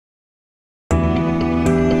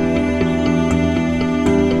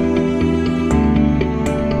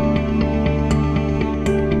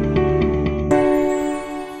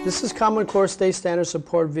This is Common Core State Standard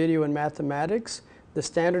Support video in mathematics. The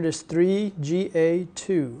standard is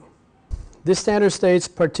 3GA2. This standard states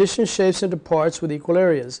partition shapes into parts with equal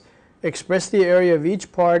areas. Express the area of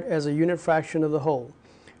each part as a unit fraction of the whole.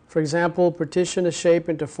 For example, partition a shape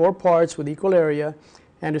into 4 parts with equal area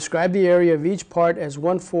and describe the area of each part as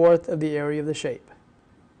 1/4 of the area of the shape.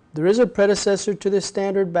 There is a predecessor to this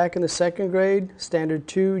standard back in the 2nd grade, standard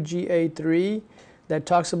 2GA3, that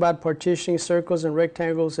talks about partitioning circles and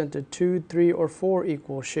rectangles into 2, 3, or 4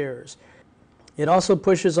 equal shares. It also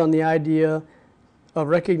pushes on the idea of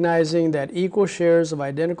recognizing that equal shares of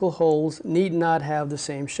identical wholes need not have the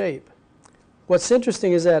same shape. What's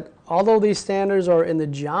interesting is that although these standards are in the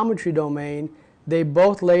geometry domain, they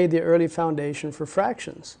both lay the early foundation for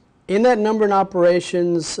fractions. In that number and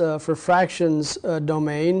operations for fractions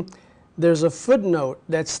domain, there's a footnote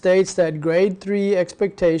that states that grade 3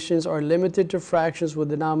 expectations are limited to fractions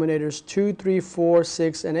with denominators 2, 3, 4,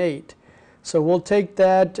 6, and 8. So we'll take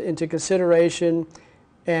that into consideration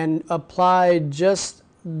and apply just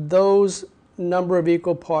those number of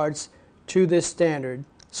equal parts to this standard.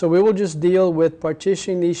 So we will just deal with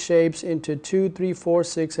partitioning these shapes into 2, 3, 4,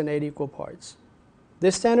 6, and 8 equal parts.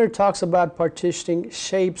 This standard talks about partitioning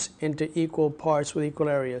shapes into equal parts with equal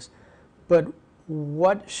areas. But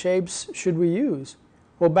what shapes should we use?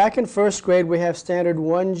 Well, back in 1st grade we have standard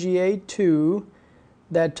 1GA2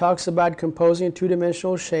 that talks about composing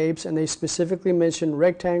two-dimensional shapes, and they specifically mention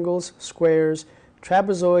rectangles, squares,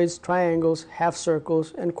 trapezoids, triangles, half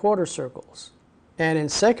circles, and quarter circles. And in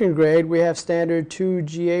 2nd grade we have standard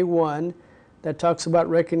 2GA1 that talks about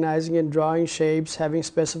recognizing and drawing shapes having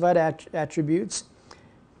specified attributes,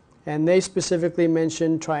 and they specifically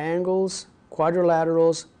mention triangles,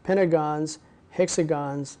 quadrilaterals, pentagons,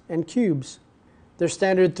 hexagons, and cubes. There's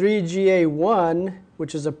standard 3GA1,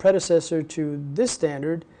 which is a predecessor to this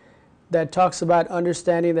standard, that talks about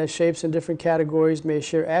understanding that shapes in different categories may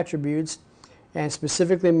share attributes, and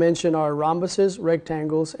specifically mention our rhombuses,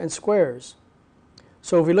 rectangles, and squares.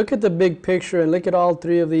 So if we look at the big picture and look at all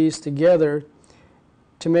 3 of these together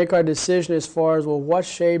to make our decision as far as, well, what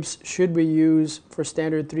shapes should we use for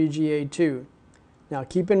standard 3GA2? Now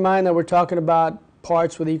keep in mind that we're talking about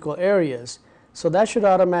parts with equal areas. So that should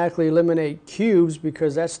automatically eliminate cubes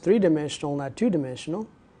because that's 3-dimensional, not 2-dimensional.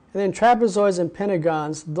 And then trapezoids and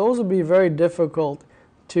pentagons, those would be very difficult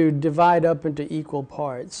to divide up into equal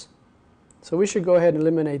parts. So we should go ahead and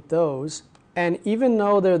eliminate those. And even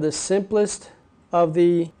though they're the simplest of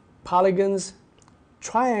the polygons,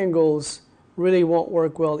 triangles really won't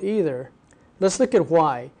work well either. Let's look at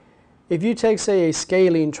why. If you take, say, a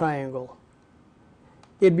scalene triangle,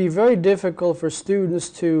 it'd be very difficult for students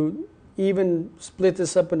to even split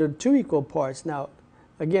this up into 2 equal parts. Now,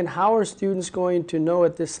 again, how are students going to know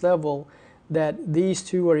at this level that these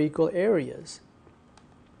 2 are equal areas?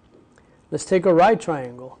 Let's take a right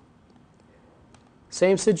triangle.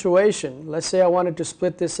 Same situation. Let's say I wanted to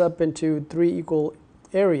split this up into 3 equal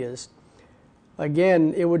areas.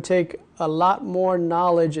 Again, it would take a lot more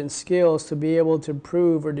knowledge and skills to be able to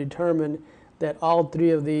prove or determine that all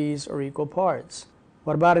 3 of these are equal parts.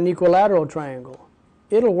 What about an equilateral triangle?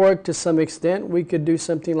 It'll work to some extent. We could do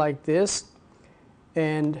something like this,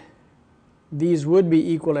 and these would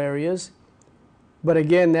be equal areas. But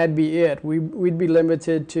again, that'd be it. We'd be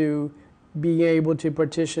limited to being able to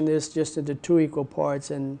partition this just into 2 equal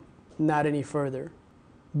parts and not any further.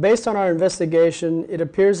 Based on our investigation, it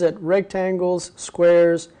appears that rectangles,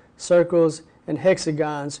 squares, circles, and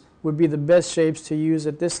hexagons would be the best shapes to use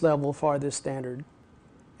at this level for this standard.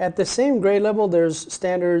 At the same grade level, there's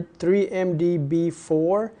standard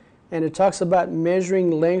 3MDB4, and it talks about measuring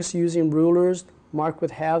lengths using rulers marked with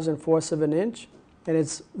halves and fourths of an inch. And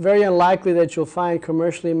it's very unlikely that you'll find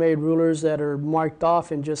commercially made rulers that are marked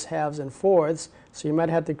off in just halves and fourths, so you might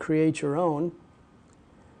have to create your own.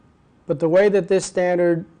 But the way that this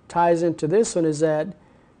standard ties into this one is that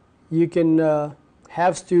you can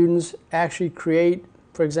have students actually create,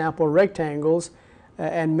 for example, rectangles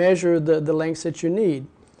and measure the lengths that you need.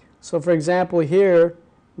 So for example, here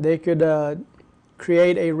they could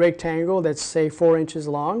create a rectangle that's, say, 4 inches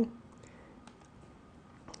long.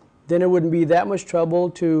 Then it wouldn't be that much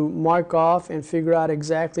trouble to mark off and figure out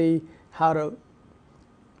exactly how to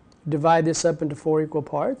divide this up into 4 equal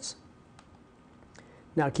parts.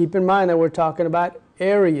 Now keep in mind that we're talking about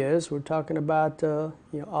areas. We're talking about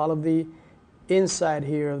all of the inside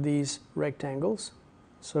here of these rectangles.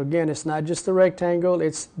 So again, it's not just the rectangle,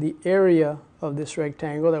 it's the area of this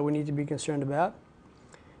rectangle that we need to be concerned about.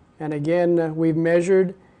 And again, we've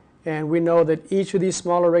measured, and we know that each of these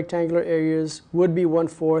smaller rectangular areas would be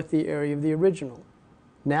 1/4 the area of the original.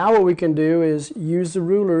 Now what we can do is use the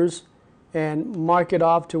rulers and mark it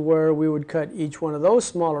off to where we would cut each one of those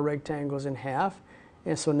smaller rectangles in half.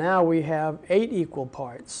 And so now we have 8 equal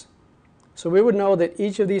parts. So we would know that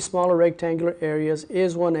each of these smaller rectangular areas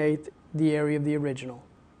is 1/8 the area of the original.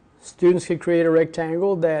 Students could create a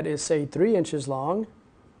rectangle that is, say, 3 inches long.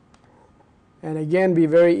 And again, be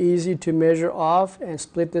very easy to measure off and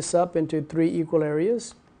split this up into 3 equal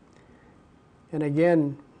areas. And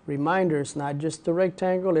again, reminder, it's not just the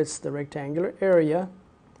rectangle, it's the rectangular area.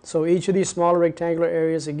 So each of these smaller rectangular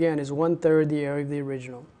areas, again, is 1/3 the area of the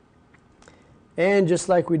original. And just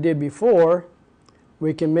like we did before,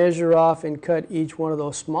 we can measure off and cut each one of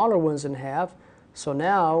those smaller ones in half. So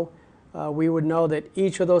now we would know that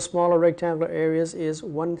each of those smaller rectangular areas is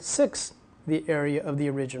 1/6 the area of the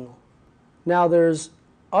original. Now there's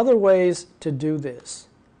other ways to do this.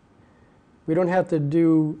 We don't have to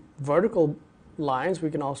do vertical lines, we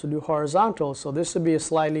can also do horizontal. So this would be a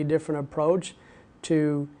slightly different approach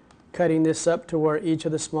to cutting this up to where each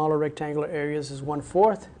of the smaller rectangular areas is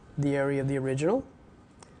 1/4 the area of the original.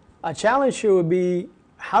 A challenge here would be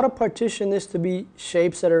how to partition this to be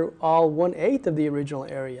shapes that are all 1/8 of the original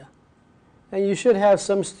area. And you should have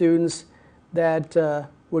some students that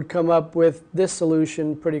would come up with this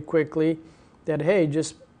solution pretty quickly, that hey,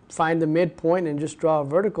 just find the midpoint and just draw a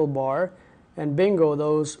vertical bar, and bingo,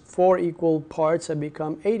 those 4 equal parts have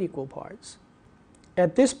become 8 equal parts.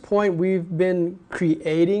 At this point, we've been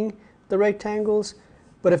creating the rectangles,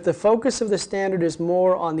 but if the focus of the standard is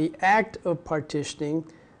more on the act of partitioning,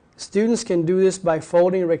 students can do this by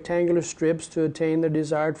folding rectangular strips to attain their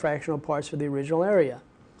desired fractional parts for the original area.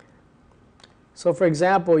 So for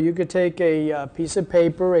example, you could take a piece of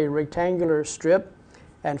paper, a rectangular strip,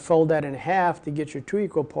 and fold that in half to get your 2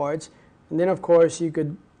 equal parts. And then of course you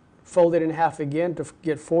could fold it in half again to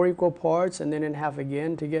get 4 equal parts, and then in half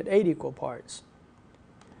again to get 8 equal parts.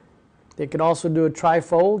 They could also do a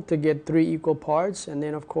trifold to get 3 equal parts, and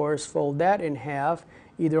then of course fold that in half,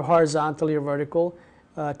 either horizontally or vertical,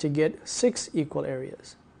 to get 6 equal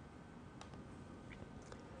areas.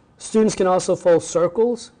 Students can also fold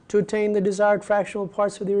circles to attain the desired fractional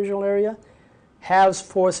parts of the original area. Halves,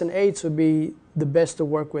 fourths, and eighths would be the best to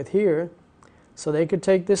work with here. So they could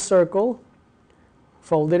take this circle,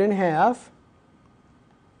 fold it in half,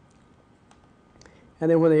 and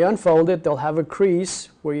then when they unfold it, they'll have a crease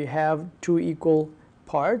where you have 2 equal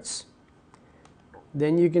parts.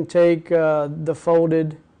 Then you can take the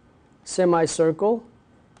folded semicircle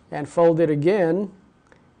and fold it again,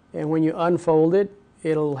 and when you unfold it,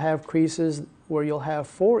 it'll have creases where you'll have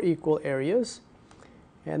 4 equal areas.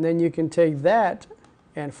 And then you can take that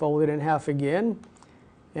and fold it in half again,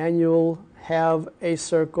 and you'll have a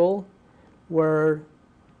circle where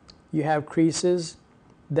you have creases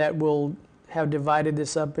that will have divided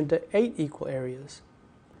this up into 8 equal areas.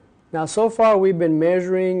 Now so far we've been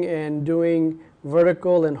measuring and doing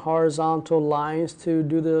vertical and horizontal lines to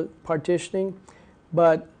do the partitioning,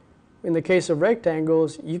 but in the case of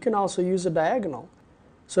rectangles, you can also use a diagonal.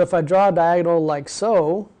 So if I draw a diagonal like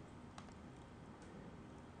so,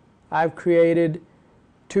 I've created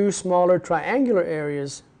 2 smaller triangular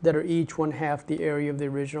areas that are each 1/2 the area of the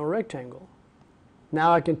original rectangle.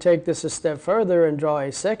 Now I can take this a step further and draw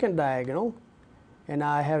a second diagonal, and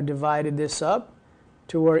I have divided this up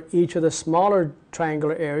to where each of the smaller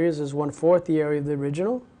triangular areas is 1/4 the area of the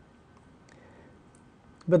original.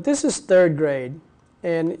 But this is 3rd grade,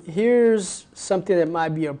 and here's something that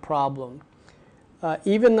might be a problem.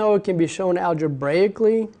 Even though it can be shown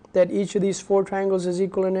algebraically that each of these 4 triangles is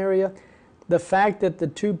equal in area, the fact that the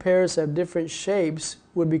 2 pairs have different shapes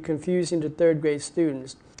would be confusing to 3rd grade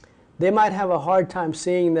students. They might have a hard time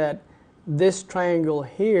seeing that this triangle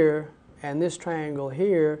here and this triangle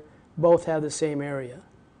here both have the same area.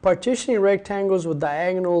 Partitioning rectangles with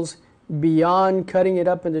diagonals beyond cutting it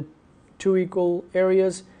up into 2 equal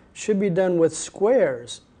areas should be done with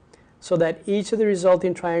squares, so that each of the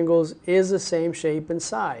resulting triangles is the same shape and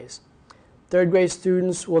size. 3rd grade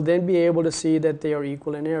students will then be able to see that they are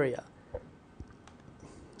equal in area.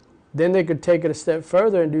 Then they could take it a step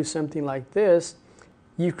further and do something like this.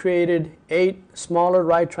 You've created 8 smaller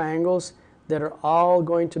right triangles that are all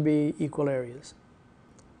going to be equal areas.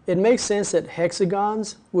 It makes sense that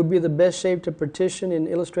hexagons would be the best shape to partition in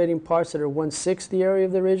illustrating parts that are 1/6 the area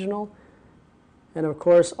of the original. And of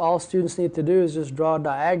course, all students need to do is just draw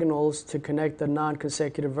diagonals to connect the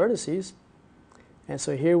non-consecutive vertices. And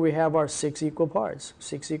so here we have our 6 equal parts,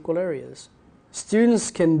 6 equal areas.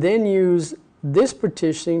 Students can then use this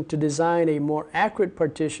partitioning to design a more accurate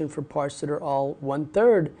partition for parts that are all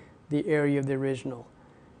 1/3 the area of the original.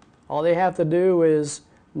 All they have to do is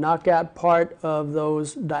knock out part of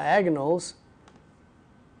those diagonals,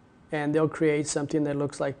 and they'll create something that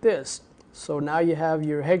looks like this. So now you have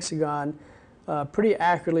your hexagon pretty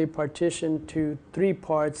accurately partitioned to 3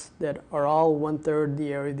 parts that are all 1/3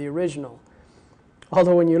 the area of the original.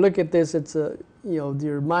 Although when you look at this, it's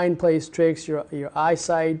your mind plays tricks, your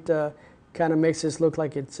eyesight kind of makes this look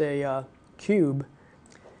like it's a cube.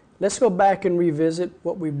 Let's go back and revisit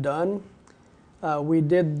what we've done. We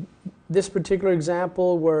did this particular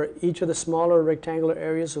example where each of the smaller rectangular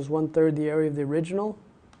areas was 1/3 the area of the original.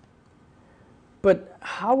 But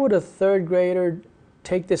how would a 3rd grader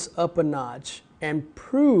take this up a notch and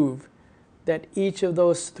prove that each of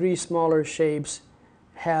those 3 smaller shapes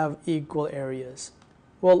have equal areas?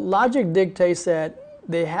 Well, logic dictates that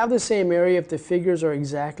they have the same area if the figures are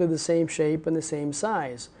exactly the same shape and the same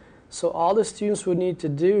size. So all the students would need to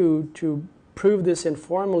do to prove this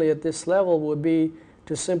informally at this level would be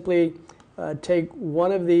to simply take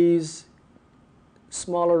one of these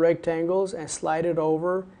smaller rectangles and slide it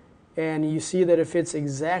over, and you see that it fits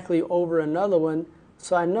exactly over another one.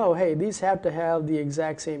 So I know, hey, these have to have the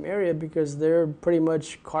exact same area because they're pretty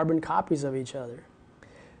much carbon copies of each other.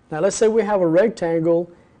 Now let's say we have a rectangle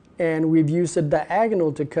and we've used a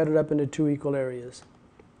diagonal to cut it up into 2 equal areas.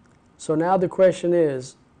 So now the question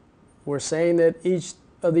is, we're saying that each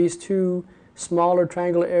of these 2 smaller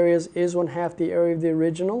triangular areas is 1/2 the area of the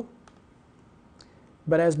original.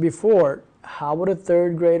 But as before, how would a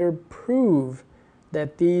 3rd grader prove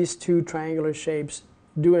that these 2 triangular shapes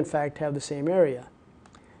do in fact have the same area?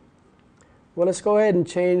 Well, let's go ahead and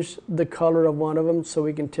change the color of one of them so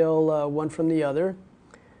we can tell one from the other.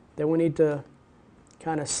 Then we need to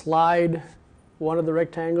kind of slide one of the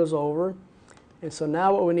rectangles over. And so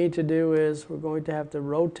now what we need to do is we're going to have to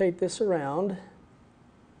rotate this around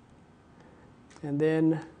and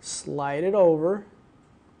then slide it over.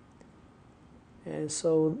 And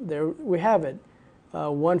so there we have it.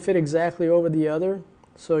 One fit exactly over the other.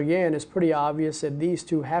 So again, it's pretty obvious that these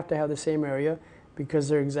 2 have to have the same area because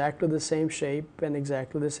they're exactly the same shape and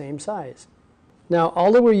exactly the same size. Now,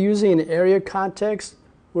 although we're using an area context,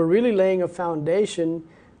 we're really laying a foundation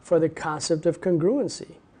for the concept of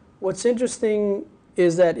congruency. What's interesting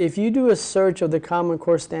is that if you do a search of the Common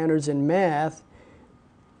Core standards in math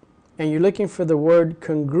and you're looking for the word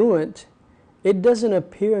congruent, it doesn't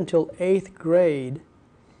appear until 8th grade.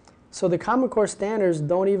 So the Common Core standards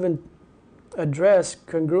don't even address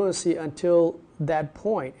congruency until that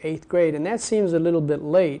point, 8th grade, and that seems a little bit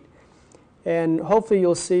late. And hopefully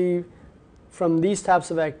you'll see from these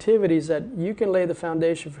types of activities that you can lay the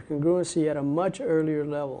foundation for congruency at a much earlier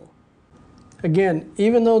level. Again,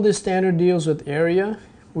 even though this standard deals with area,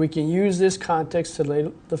 we can use this context to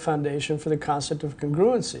lay the foundation for the concept of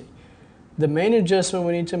congruency. The main adjustment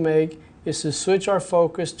we need to make is to switch our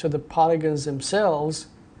focus to the polygons themselves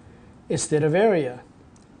instead of area.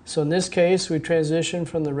 So in this case, we transition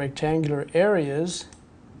from the rectangular areas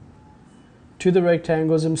to the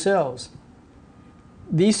rectangles themselves.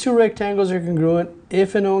 These 2 rectangles are congruent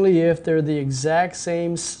if and only if they're the exact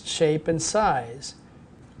same shape and size.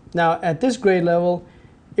 Now, at this grade level,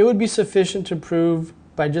 it would be sufficient to prove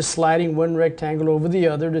by just sliding one rectangle over the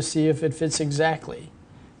other to see if it fits exactly.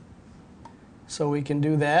 So we can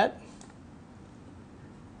do that.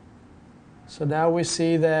 So now we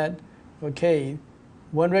see that, okay,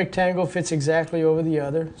 one rectangle fits exactly over the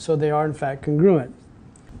other, so they are in fact congruent.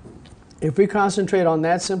 If we concentrate on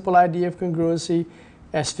that simple idea of congruency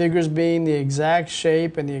as figures being the exact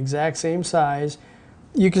shape and the exact same size,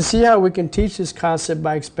 you can see how we can teach this concept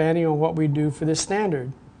by expanding on what we do for this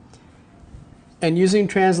standard. And using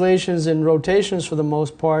translations and rotations for the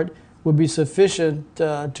most part would be sufficient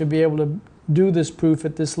to be able to do this proof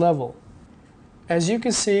at this level. As you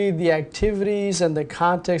can see, the activities and the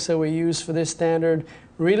context that we use for this standard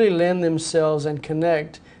really lend themselves and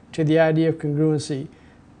connect to the idea of congruency.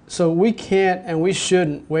 So we can't and we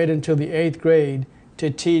shouldn't wait until the 8th grade to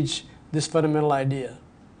teach this fundamental idea.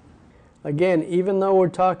 Again, even though we're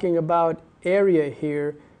talking about area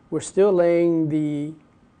here, we're still laying the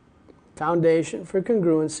foundation for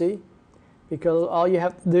congruency, because all you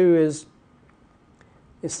have to do is,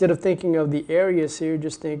 instead of thinking of the areas here,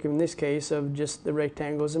 just think in this case of just the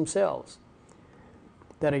rectangles themselves.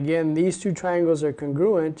 That again, these 2 triangles are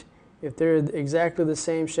congruent if they're exactly the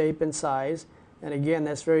same shape and size. And again,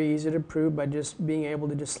 that's very easy to prove by just being able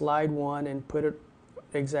to just slide one and put it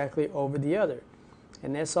exactly over the other.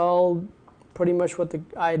 And that's all pretty much what the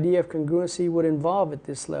idea of congruency would involve at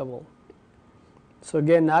this level. So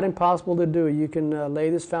again, not impossible to do. You can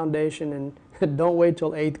lay this foundation and don't wait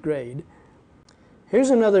till 8th grade. Here's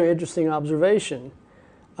another interesting observation.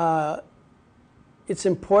 It's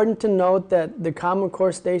important to note that the Common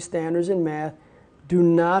Core state standards in math do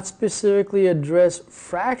not specifically address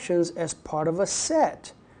fractions as part of a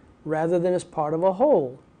set. rather than as part of a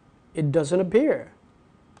whole? It doesn't appear.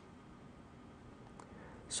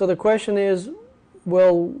 So the question is,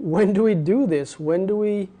 well, when do we do this? When do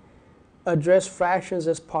we address fractions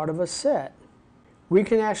as part of a set? We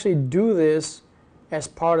can actually do this as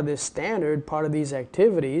part of this standard, part of these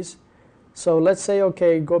activities. So let's say,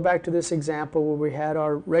 okay, go back to this example where we had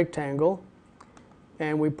our rectangle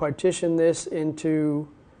and we partition this into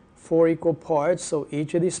 4 equal parts. So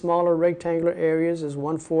each of these smaller rectangular areas is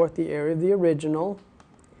 1/4 the area of the original.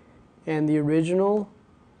 And the original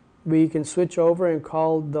we can switch over and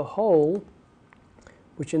call the whole,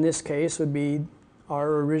 which in this case would be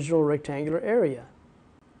our original rectangular area.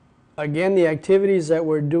 Again, the activities that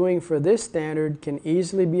we're doing for this standard can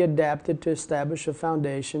easily be adapted to establish a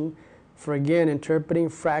foundation for, again, interpreting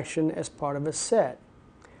fraction as part of a set.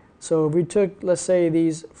 So if we took, let's say,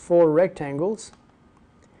 these 4 rectangles,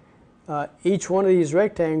 each one of these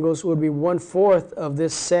rectangles would be 1/4 of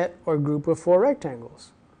this set or group of 4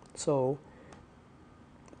 rectangles. So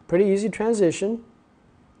pretty easy transition.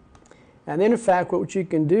 And then in fact what you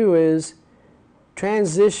can do is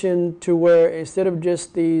transition to where instead of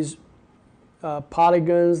just these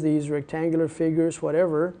polygons, these rectangular figures,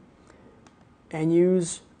 whatever, and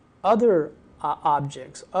use other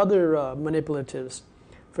objects, other manipulatives.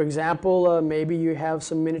 For example, maybe you have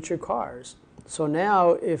some miniature cars. So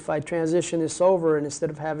now if I transition this over and instead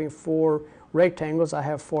of having 4 rectangles I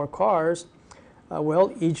have 4 cars,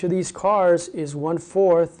 well, each of these cars is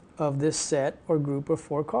 1/4 of this set or group of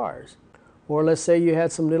 4 cars. Or let's say you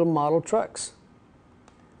had some little model trucks.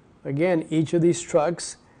 Again, each of these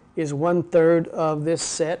trucks is 1/3 of this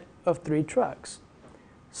set of 3 trucks.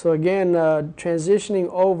 So again, transitioning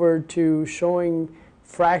over to showing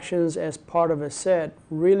fractions as part of a set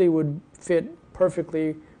really would fit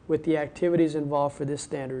perfectly with the activities involved for this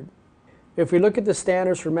standard. If we look at the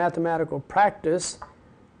standards for mathematical practice,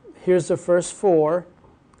 here's the first 4.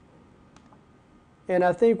 And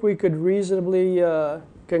I think we could reasonably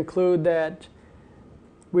conclude that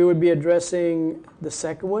we would be addressing the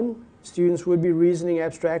second one. Students would be reasoning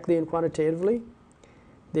abstractly and quantitatively.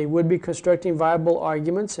 They would be constructing viable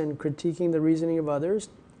arguments and critiquing the reasoning of others.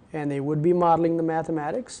 And they would be modeling the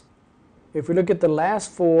mathematics. If we look at the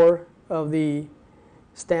last 4 of the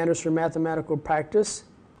standards for mathematical practice,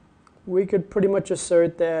 we could pretty much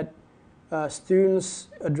assert that students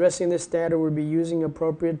addressing this standard would be using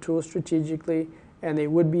appropriate tools strategically, and they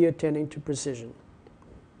would be attending to precision.